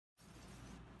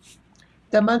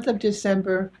The month of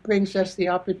December brings us the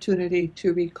opportunity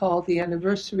to recall the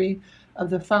anniversary of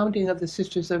the founding of the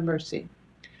Sisters of Mercy.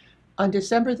 On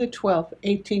December the 12th,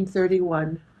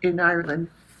 1831, in Ireland,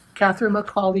 Catherine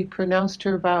Macaulay pronounced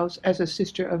her vows as a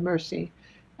Sister of Mercy,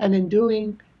 and in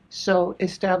doing so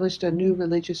established a new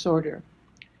religious order.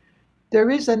 There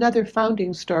is another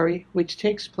founding story which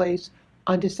takes place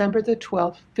on December the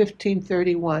 12th,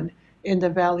 1531, in the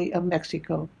Valley of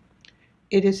Mexico.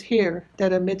 It is here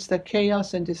that amidst the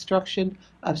chaos and destruction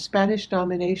of Spanish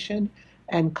domination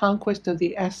and conquest of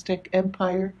the Aztec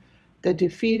Empire, the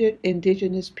defeated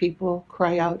indigenous people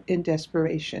cry out in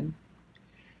desperation.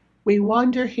 We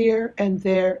wander here and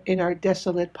there in our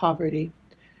desolate poverty.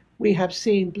 We have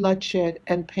seen bloodshed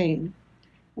and pain.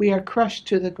 We are crushed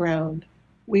to the ground.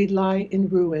 We lie in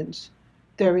ruins.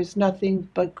 There is nothing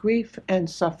but grief and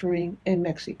suffering in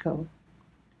Mexico.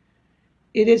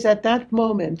 It is at that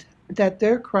moment that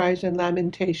their cries and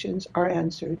lamentations are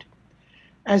answered.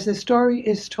 As the story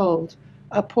is told,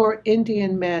 a poor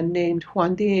Indian man named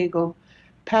Juan Diego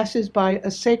passes by a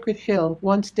sacred hill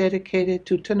once dedicated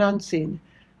to Tonantzin,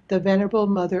 the venerable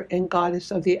mother and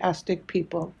goddess of the Aztec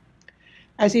people.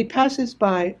 As he passes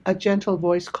by, a gentle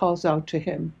voice calls out to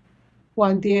him,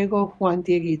 Juan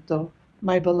Dieguito,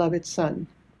 my beloved son.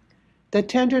 The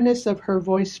tenderness of her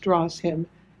voice draws him,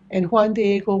 and Juan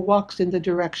Diego walks in the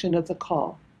direction of the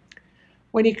call.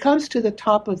 When he comes to the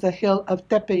top of the hill of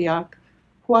Tepeyac,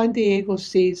 Juan Diego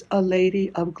sees a lady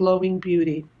of glowing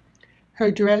beauty.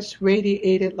 Her dress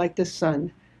radiated like the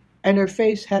sun, and her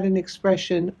face had an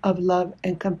expression of love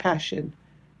and compassion.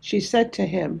 She said to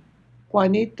him,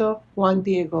 Juan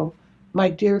Diego, my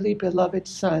dearly beloved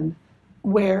son,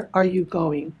 where are you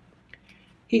going?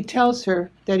 He tells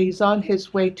her that he's on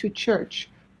his way to church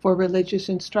for religious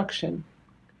instruction.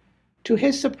 To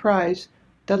his surprise,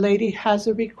 the lady has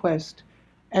a request,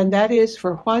 and that is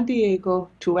for Juan Diego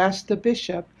to ask the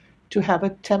bishop to have a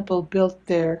temple built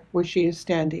there where she is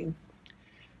standing.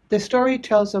 The story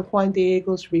tells of Juan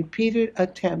Diego's repeated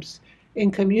attempts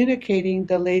in communicating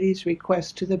the lady's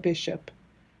request to the bishop,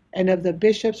 and of the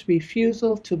bishop's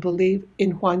refusal to believe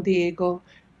in Juan Diego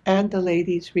and the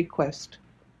lady's request.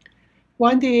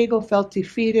 Juan Diego felt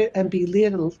defeated and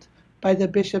belittled by the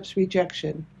bishop's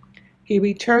rejection. He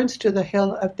returns to the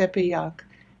hill of Tepeyac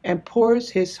and pours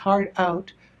his heart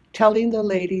out, telling the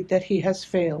lady that he has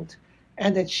failed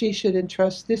and that she should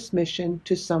entrust this mission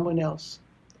to someone else.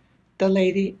 The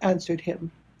lady answered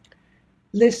him,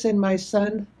 Listen, my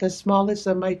son, the smallest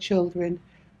of my children,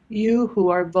 you who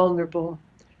are vulnerable.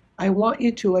 I want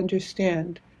you to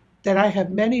understand that I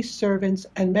have many servants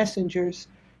and messengers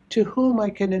to whom I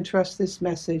can entrust this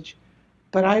message,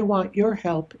 but I want your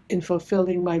help in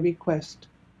fulfilling my request.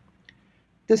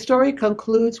 The story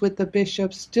concludes with the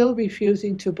bishop still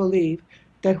refusing to believe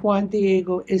that Juan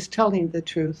Diego is telling the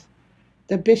truth.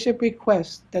 The bishop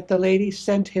requests that the lady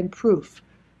send him proof.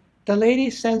 The lady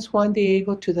sends Juan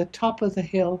Diego to the top of the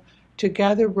hill to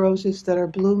gather roses that are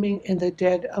blooming in the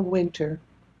dead of winter.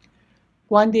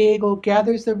 Juan Diego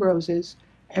gathers the roses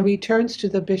and returns to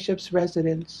the bishop's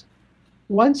residence.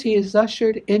 Once he is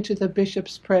ushered into the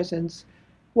bishop's presence,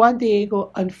 Juan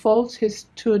Diego unfolds his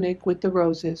tunic with the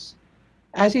roses.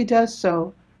 As he does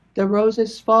so, the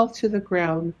roses fall to the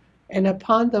ground, and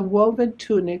upon the woven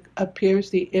tunic appears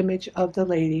the image of the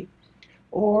lady,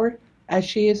 or, as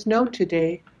she is known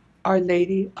today, Our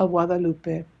Lady of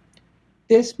Guadalupe.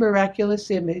 This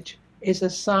miraculous image is a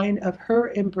sign of her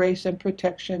embrace and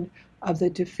protection of the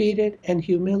defeated and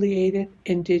humiliated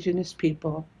indigenous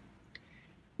people.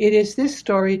 It is this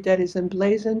story that is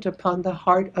emblazoned upon the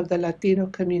heart of the Latino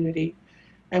community,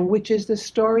 and which is the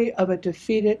story of a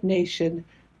defeated nation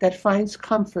that finds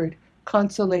comfort,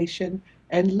 consolation,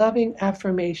 and loving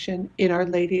affirmation in Our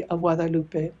Lady of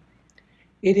Guadalupe.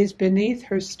 It is beneath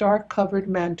her star-covered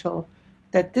mantle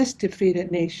that this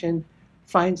defeated nation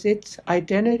finds its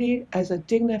identity as a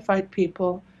dignified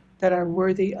people that are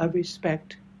worthy of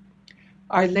respect.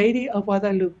 Our Lady of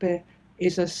Guadalupe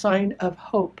is a sign of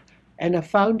hope and a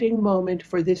founding moment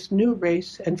for this new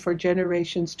race and for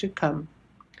generations to come.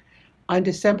 On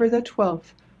December the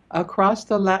 12th, across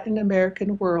the Latin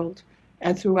American world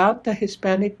and throughout the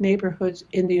Hispanic neighborhoods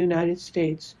in the United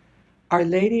States, Our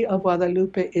Lady of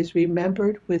Guadalupe is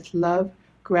remembered with love,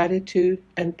 gratitude,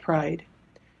 and pride.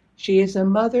 She is a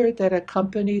mother that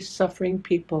accompanies suffering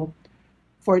people.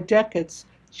 For decades,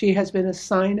 she has been a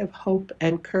sign of hope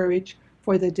and courage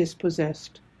for the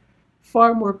dispossessed.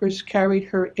 Farm workers carried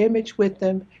her image with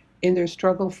them in their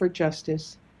struggle for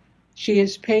justice. She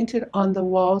is painted on the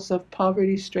walls of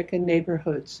poverty-stricken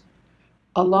neighborhoods.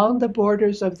 Along the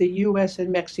borders of the U.S.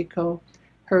 and Mexico,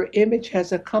 her image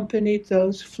has accompanied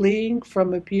those fleeing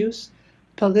from abuse,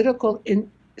 political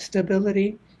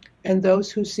instability, and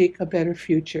those who seek a better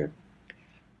future.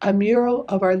 A mural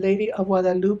of Our Lady of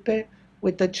Guadalupe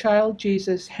with the child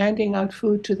Jesus handing out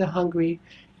food to the hungry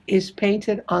is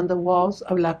painted on the walls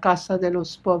of La Casa de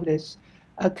los Pobres,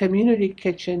 a community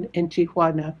kitchen in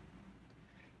Tijuana.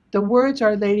 The words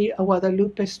Our Lady of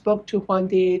Guadalupe spoke to Juan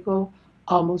Diego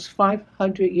almost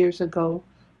 500 years ago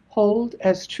hold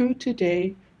as true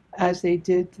today as they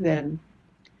did then.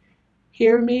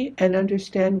 Hear me and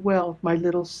understand well, my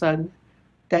little son,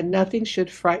 that nothing should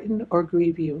frighten or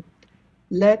grieve you.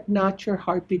 Let not your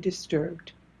heart be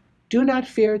disturbed. Do not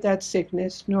fear that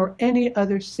sickness, nor any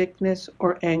other sickness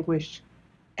or anguish.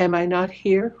 Am I not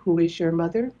here, who is your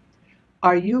mother?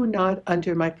 Are you not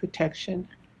under my protection?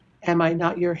 Am I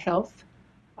not your health?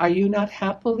 Are you not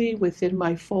happily within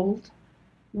my fold?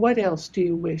 What else do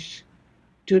you wish?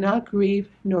 Do not grieve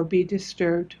nor be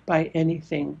disturbed by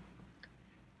anything.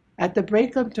 At the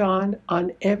break of dawn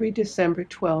on every December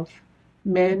 12th,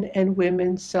 men and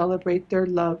women celebrate their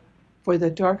love for the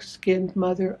dark-skinned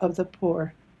mother of the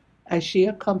poor as she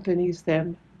accompanies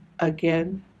them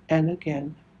again and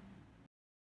again.